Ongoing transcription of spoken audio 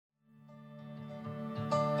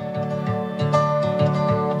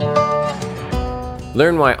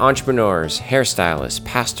Learn why entrepreneurs, hairstylists,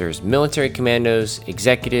 pastors, military commandos,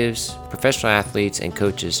 executives, professional athletes, and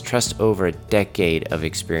coaches trust over a decade of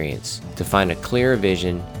experience to find a clearer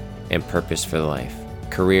vision and purpose for life,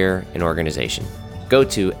 career, and organization. Go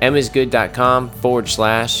to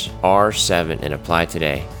emisgood.com/R7 and apply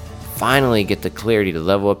today. Finally get the clarity to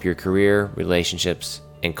level up your career, relationships,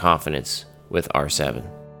 and confidence with R7.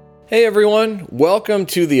 Hey everyone, welcome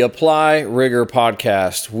to the Apply Rigor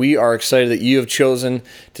podcast. We are excited that you have chosen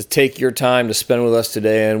to take your time to spend with us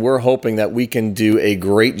today, and we're hoping that we can do a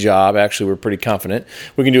great job. Actually, we're pretty confident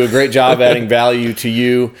we can do a great job adding value to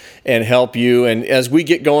you and help you. And as we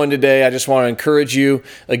get going today, I just want to encourage you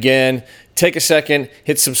again, take a second,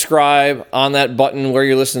 hit subscribe on that button where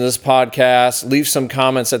you're listening to this podcast. Leave some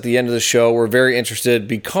comments at the end of the show. We're very interested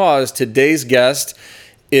because today's guest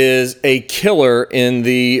is a killer in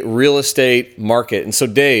the real estate market. And so,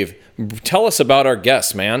 Dave, tell us about our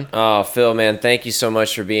guest, man. Oh, Phil, man, thank you so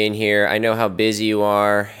much for being here. I know how busy you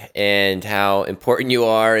are and how important you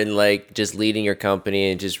are in just leading your company,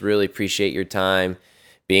 and just really appreciate your time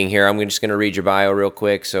being here. I'm just going to read your bio real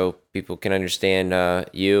quick so people can understand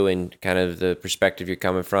you and kind of the perspective you're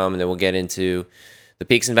coming from, and then we'll get into the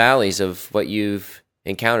peaks and valleys of what you've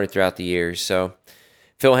encountered throughout the years. So,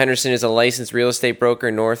 Phil Henderson is a licensed real estate broker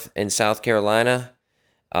in North and South Carolina.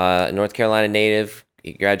 North Carolina native.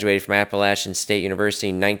 He graduated from Appalachian State University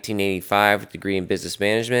in 1985 with a degree in business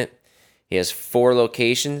management. He has 4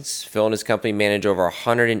 locations. Phil and his company manage over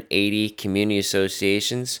 180 community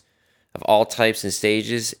associations of all types and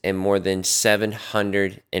stages and more than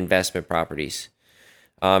 700 investment properties.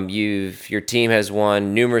 Your team has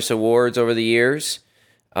won numerous awards over the years,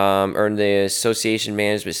 earned the Association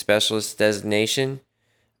Management Specialist designation,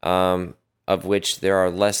 of which there are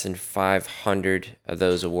less than 500 of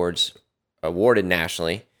those awards awarded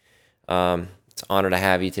nationally. It's an honor to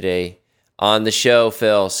have you today on the show,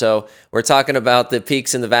 Phil. So we're talking about the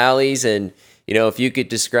peaks and the valleys, and if you could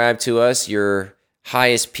describe to us your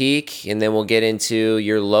highest peak, and then we'll get into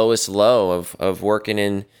your lowest low of working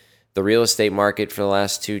in the real estate market for the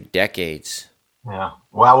last 2 decades. Yeah.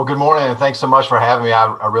 Well, good morning, and thanks so much for having me.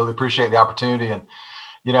 I really appreciate the opportunity. And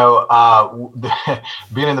being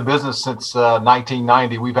in the business since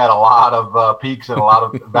 1990, we've had a lot of peaks and a lot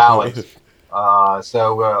of valleys.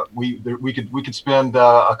 So we could spend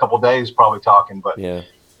a couple of days probably talking. But yeah.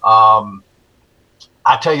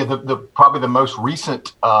 I tell you, the probably the most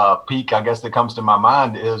recent peak, I guess, that comes to my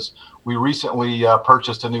mind is we recently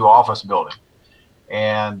purchased a new office building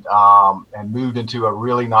and moved into a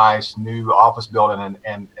really nice new office building,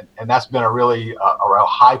 and that's been a real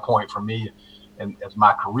high point for me. And as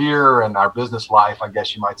my career and our business life, I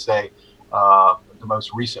guess you might say, the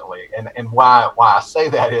most recently. And why I say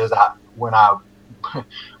that is when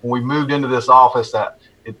we moved into this office,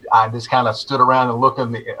 I just kind of stood around and looked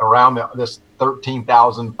around this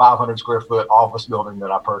 13,500 square foot office building that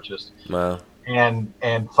I purchased. Wow. And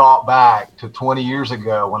thought back to 20 years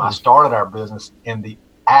ago when I started our business in the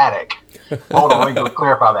attic. Hold on, let me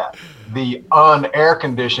clarify that. The unair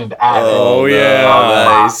conditioned attic. Oh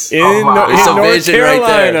yeah, nice. In North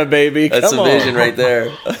Carolina, right, baby. That's a vision right there.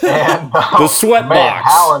 And the sweat box.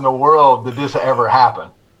 How in the world did this ever happen?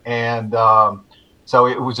 And so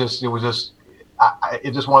it was just one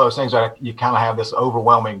of those things that you kind of have this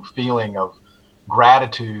overwhelming feeling of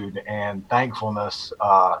gratitude and thankfulness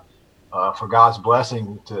for God's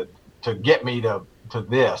blessing to get me to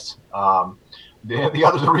this.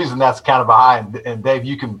 The reason that's kind of behind, and Dave,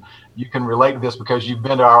 you can relate to this because you've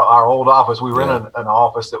been to our old office. We were in an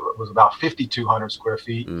office that was about 5,200 square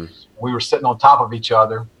feet. We were sitting on top of each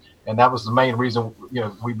other, and that was the main reason.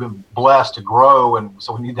 We've been blessed to grow, and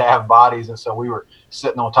so we need to have bodies, and so we were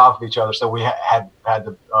sitting on top of each other. So we had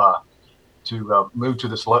to move to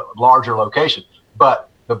this larger location. But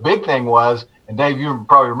the big thing was, and Dave, you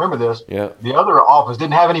probably remember this. Yeah. The other office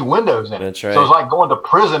didn't have any windows in it. That's right. So it was like going to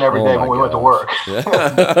prison every day when we went to work.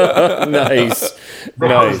 Nice.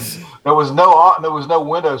 There was no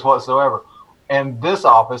windows whatsoever. And this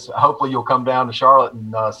office, hopefully you'll come down to Charlotte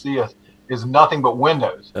and see us, is nothing but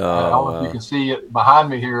windows. I don't know if you can see it behind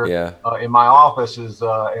me here. Yeah. In my office is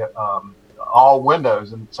all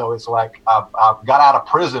windows, and so it's like I've got out of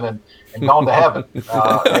prison and gone to heaven.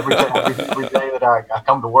 Every day that I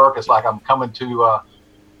come to work, it's like I'm coming to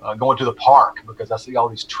going to the park because I see all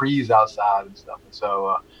these trees outside and stuff. And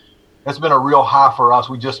so it's been a real high for us.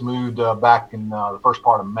 We just moved back in the first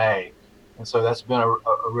part of May, and so that's been a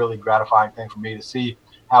really gratifying thing for me to see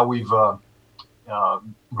how we've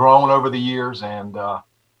grown over the years and the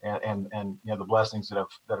blessings that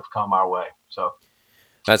have come our way. So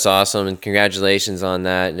that's awesome, and congratulations on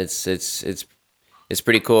that. And it's it's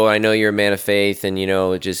pretty cool. I know you're a man of faith, and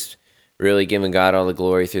just really giving God all the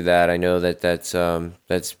glory through that. I know that's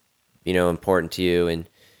important to you,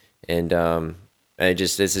 and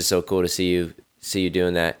this is so cool to see you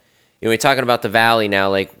doing that. We're talking about the valley now.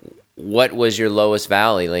 Like, what was your lowest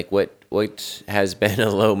valley? Like, what has been a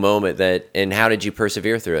low moment and how did you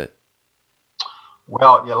persevere through it?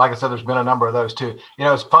 Well, yeah, like I said, there's been a number of those too.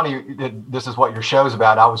 It's funny that this is what your show's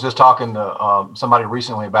about. I was just talking to somebody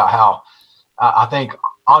recently about how I think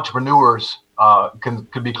entrepreneurs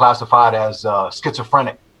could be classified as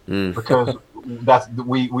schizophrenic because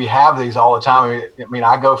we have these all the time. I mean,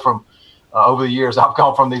 I go from over the years, I've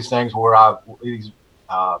gone from these things where these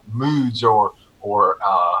moods or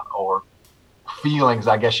feelings,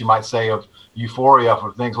 I guess you might say, of euphoria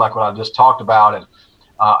for things like what I just talked about,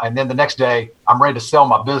 and then the next day I'm ready to sell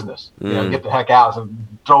my business, get the heck out and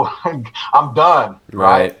I'm done,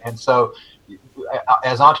 right? And so,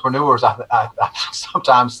 as entrepreneurs, I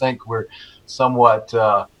sometimes think we're somewhat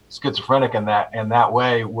schizophrenic in that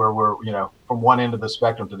way, where we're from one end of the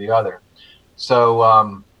spectrum to the other.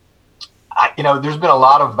 So there's been a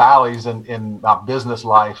lot of valleys in my business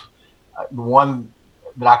life. One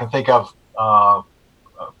that I can think of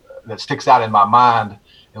that sticks out in my mind,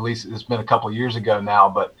 at least it's been a couple of years ago now,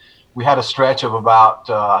 but we had a stretch of about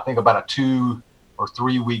a 2 or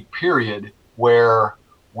 3 week period where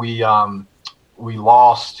we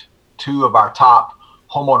lost 2 of our top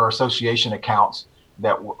homeowner association accounts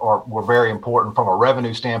that were very important from a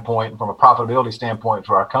revenue standpoint and from a profitability standpoint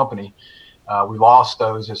for our company. We lost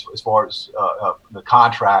those as far as the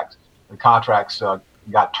contracts. The contracts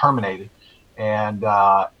got terminated, and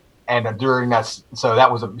during that, so that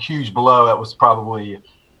was a huge blow. That was probably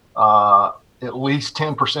at least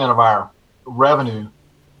 10% of our revenue,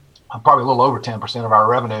 probably a little over 10% of our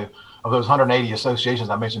revenue of those 180 associations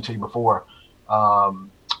I mentioned to you before.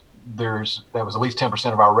 That was at least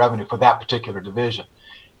 10% of our revenue for that particular division.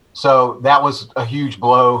 So that was a huge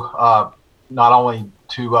blow, not only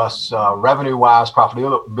to us revenue-wise,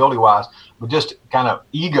 profitability-wise, but just kind of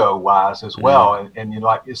ego-wise as well. And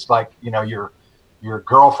it's like your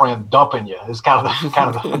girlfriend dumping you is kind of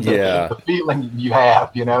the feeling you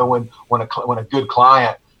have, when a good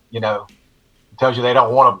client, tells you they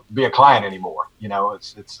don't want to be a client anymore.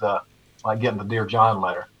 It's like getting the Dear John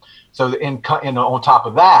letter. So on top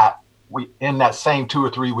of that, we in that same 2 or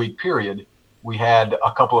 3 week period, we had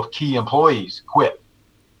a couple of key employees quit,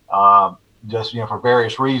 just for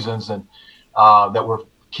various reasons, and that were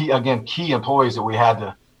key employees that we had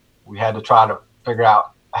to try to figure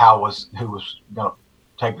out who was going to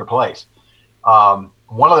take their place.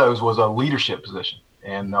 One of those was a leadership position,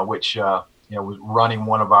 and which was running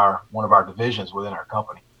one of our divisions within our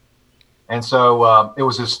company, and so it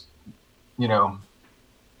was this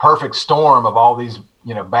perfect storm of all these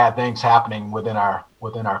bad things happening within our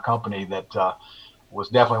company that was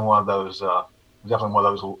definitely one of those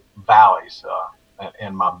valleys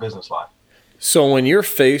in my business life. So when you're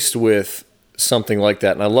faced with something like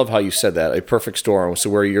that, and I love how you said that, a perfect storm, so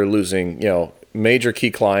where you're losing major key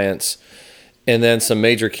clients and then some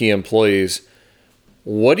major key employees,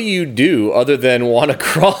 what do you do other than want to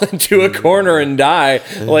crawl into a corner and die?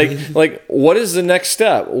 Like what is the next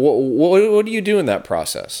step? What do you do in that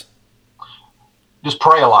process? Just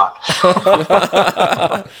pray a lot.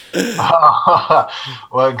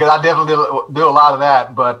 Well, because I definitely do a lot of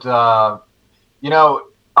that, but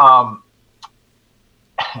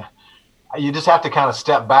you just have to kind of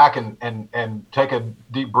step back and take a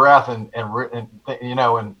deep breath and you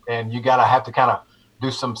gotta have to kind of do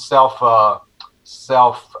some self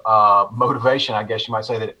motivation, I guess you might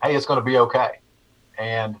say, that hey, it's going to be okay.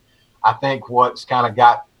 And I think what's kind of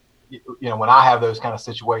got when I have those kind of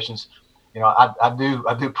situations, I do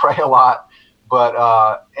pray a lot, but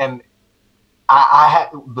and I had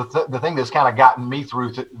the thing that's kind of gotten me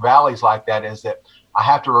through valleys like that is that I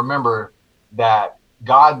have to remember that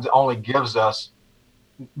God only doesn't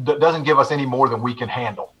give us any more than we can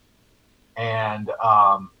handle, and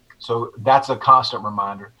so that's a constant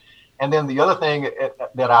reminder. And then the other thing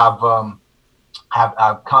that I've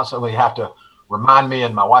constantly have to remind me,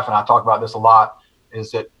 and my wife and I talk about this a lot, is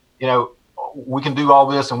that we can do all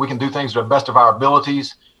this and we can do things to the best of our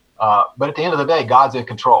abilities, but at the end of the day, God's in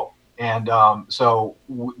control, and so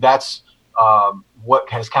that's what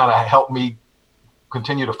has kind of helped me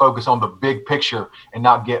continue to focus on the big picture and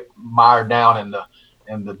not get mired down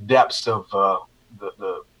in the depths of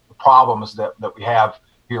the problems that we have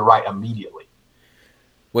here right immediately.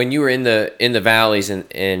 When you were in the valleys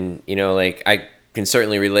and like I can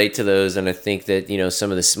certainly relate to those, and I think that some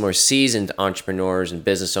of the more seasoned entrepreneurs and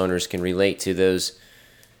business owners can relate to those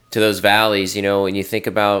to those valleys, you know, when you think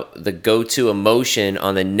about the go-to emotion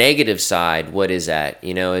on the negative side, what is that?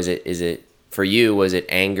 You know, is it for you, was it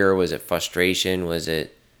anger? Was it frustration? Was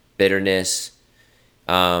it bitterness?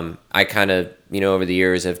 I kind of, you know, over the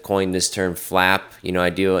years have coined this term flap, you know,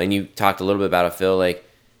 and you talked a little bit about it, Phil, like,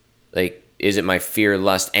 is it my fear,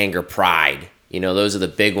 lust, anger, pride? You know, those are the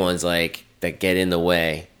big ones, like, that get in the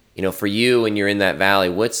way. You know, for you, when you're in that valley,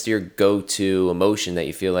 what's your go-to emotion that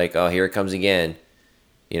you feel like, oh, here it comes again?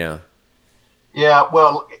 You know? Yeah,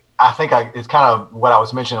 well, I think it's kind of what I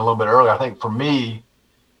was mentioning a little bit earlier. I think for me,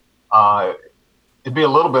 it'd be a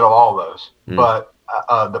little bit of all of those, but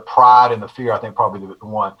the pride and the fear, I think probably the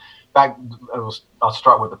one. In fact, I'll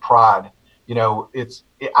start with the pride. You know,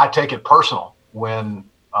 I take it personal when,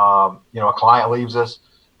 you know, a client leaves us.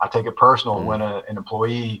 I take it personal when an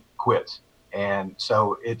employee quits. And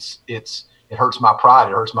so it hurts my pride.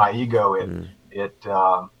 It hurts my ego.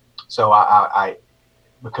 So I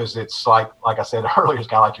because it's like I said earlier, it's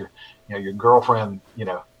kind of like your girlfriend, you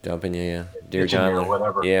know, dumping you, yeah, dear John, or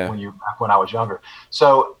whatever. Yeah. When I was younger.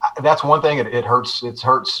 So that's one thing. It hurts. It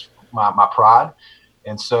hurts my pride,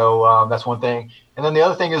 and so that's one thing. And then the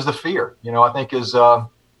other thing is the fear. You know, I think as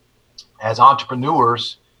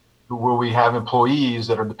entrepreneurs, where we have employees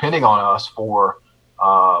that are depending on us for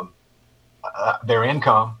their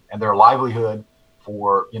income and their livelihood,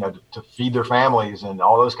 for, you know, to feed their families and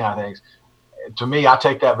all those kind of things. To me, I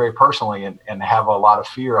take that very personally and have a lot of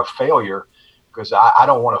fear of failure, because I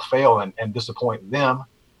don't want to fail and disappoint them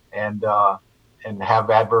and have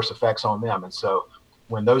adverse effects on them. And so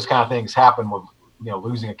when those kind of things happen with, you know,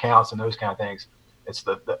 losing accounts and those kind of things, it's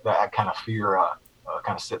that kind of fear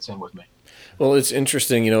kind of sits in with me. Well, it's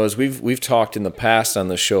interesting, you know, as we've talked in the past on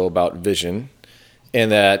the show about vision, and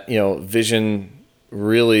that, you know, vision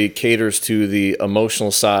really caters to the emotional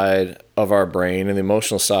side of our brain and the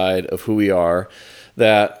emotional side of who we are.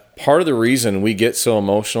 That part of the reason we get so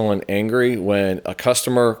emotional and angry when a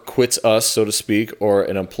customer quits us, so to speak, or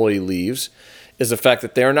an employee leaves, is the fact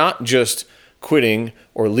that they're not just quitting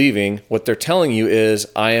or leaving. What they're telling you is,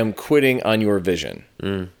 I am quitting on your vision.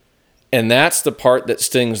 And that's the part that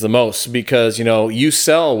stings the most, because, you know, you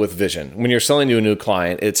sell with vision. When you're selling to a new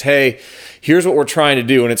client, it's, hey, here's what we're trying to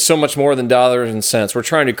do. And it's so much more than dollars and cents. We're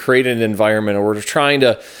trying to create an environment, or we're trying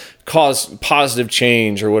to cause positive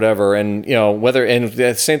change or whatever. And, you know, and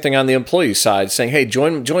the same thing on the employee side, saying, hey,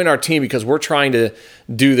 join our team because we're trying to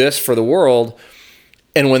do this for the world.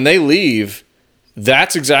 And when they leave,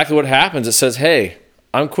 that's exactly what happens. It says, hey,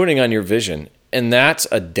 I'm quitting on your vision. And that's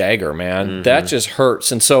a dagger, man. Mm-hmm. That just hurts.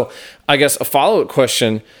 And so I guess a follow-up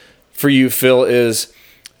question for you, Phil, is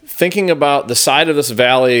thinking about the side of this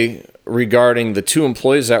valley regarding the two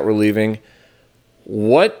employees that were leaving.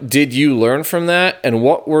 What did you learn from that? And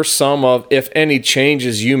what were some of, if any,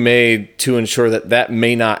 changes you made to ensure that that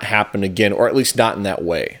may not happen again, or at least not in that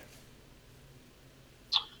way?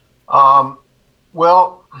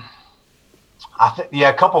 Well, I think, yeah,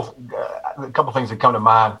 a couple things that come to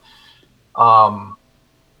mind.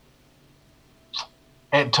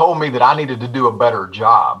 It told me that I needed to do a better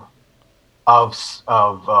job of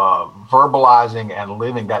verbalizing and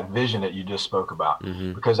living that vision that you just spoke about,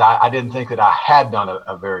 because I didn't think that I had done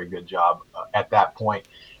a very good job at that point,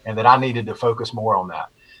 and that I needed to focus more on that.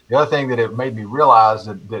 The other thing that it made me realize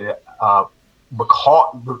because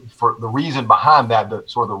for the reason behind that, the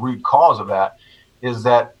sort of the root cause of that, is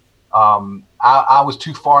that I was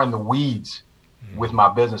too far in the weeds with my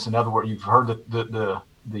business. In other words, you've heard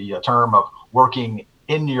the term of working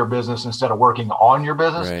in your business instead of working on your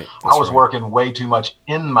business. Right. I was working way too much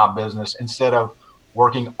in my business instead of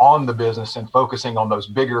working on the business and focusing on those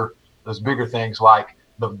bigger things, like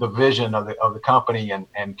the vision of the company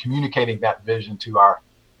and communicating that vision to our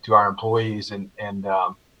employees. And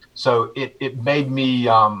so it made me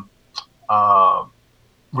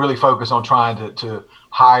really focus on trying to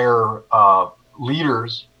hire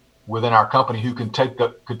leaders within our company who could take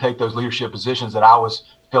those leadership positions that I was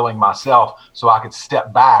filling myself, so I could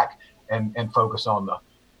step back and focus on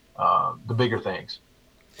the bigger things.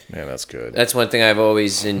 Man, that's good. That's one thing I've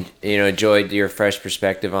always enjoyed your fresh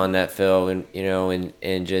perspective on that, Phil,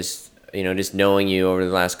 and just knowing you over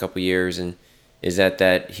the last couple of years, and is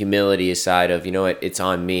that humility aside of, you know what, it's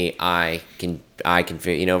on me, I can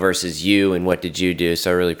versus you and what did you do.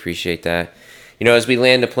 So I really appreciate that. As we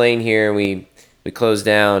land the plane here and we close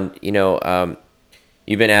down,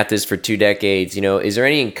 you've been at this for 2 decades. Is there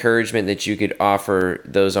any encouragement that you could offer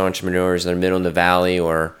those entrepreneurs that are middle in the valley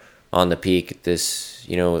or on the peak at this,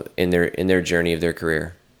 in their journey of their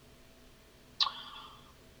career?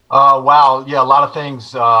 Wow. Yeah. A lot of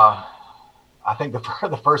things. I think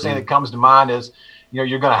the first thing that comes to mind is you're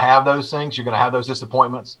going to have those things. You're going to have those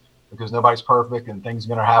disappointments because nobody's perfect and things are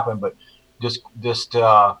going to happen. But just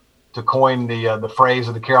to coin the phrase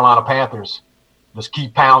of the Carolina Panthers, just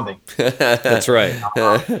keep pounding. That's right.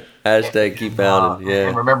 Hashtag keep pounding. Yeah.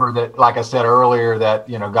 And remember that, like I said earlier, that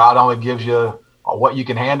God only gives you what you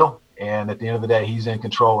can handle, and at the end of the day, He's in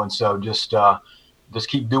control. And so just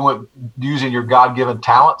keep using your God-given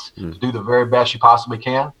talents to do the very best you possibly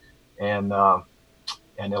can, and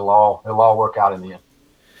it'll all work out in the end.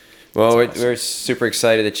 Well, we're super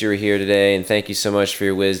excited that you were here today, and thank you so much for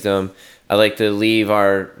your wisdom. I'd like to leave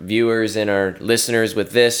our viewers and our listeners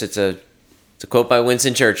with this. It's a quote by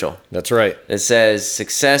Winston Churchill. That's right. It says,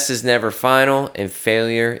 "Success is never final and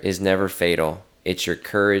failure is never fatal. It's your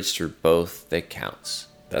courage through both that counts."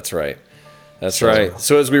 That's right. That's right.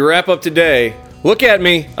 So as we wrap up today, look at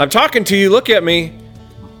me. I'm talking to you. Look at me.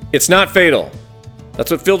 It's not fatal.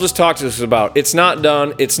 That's what Phil just talked to us about. It's not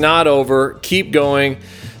done. It's not over. Keep going.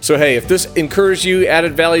 So, hey, if this encouraged you,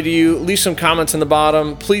 added value to you, leave some comments in the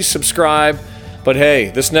bottom. Please subscribe. But, hey,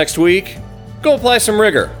 this next week, go apply some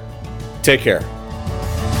rigor. Take care.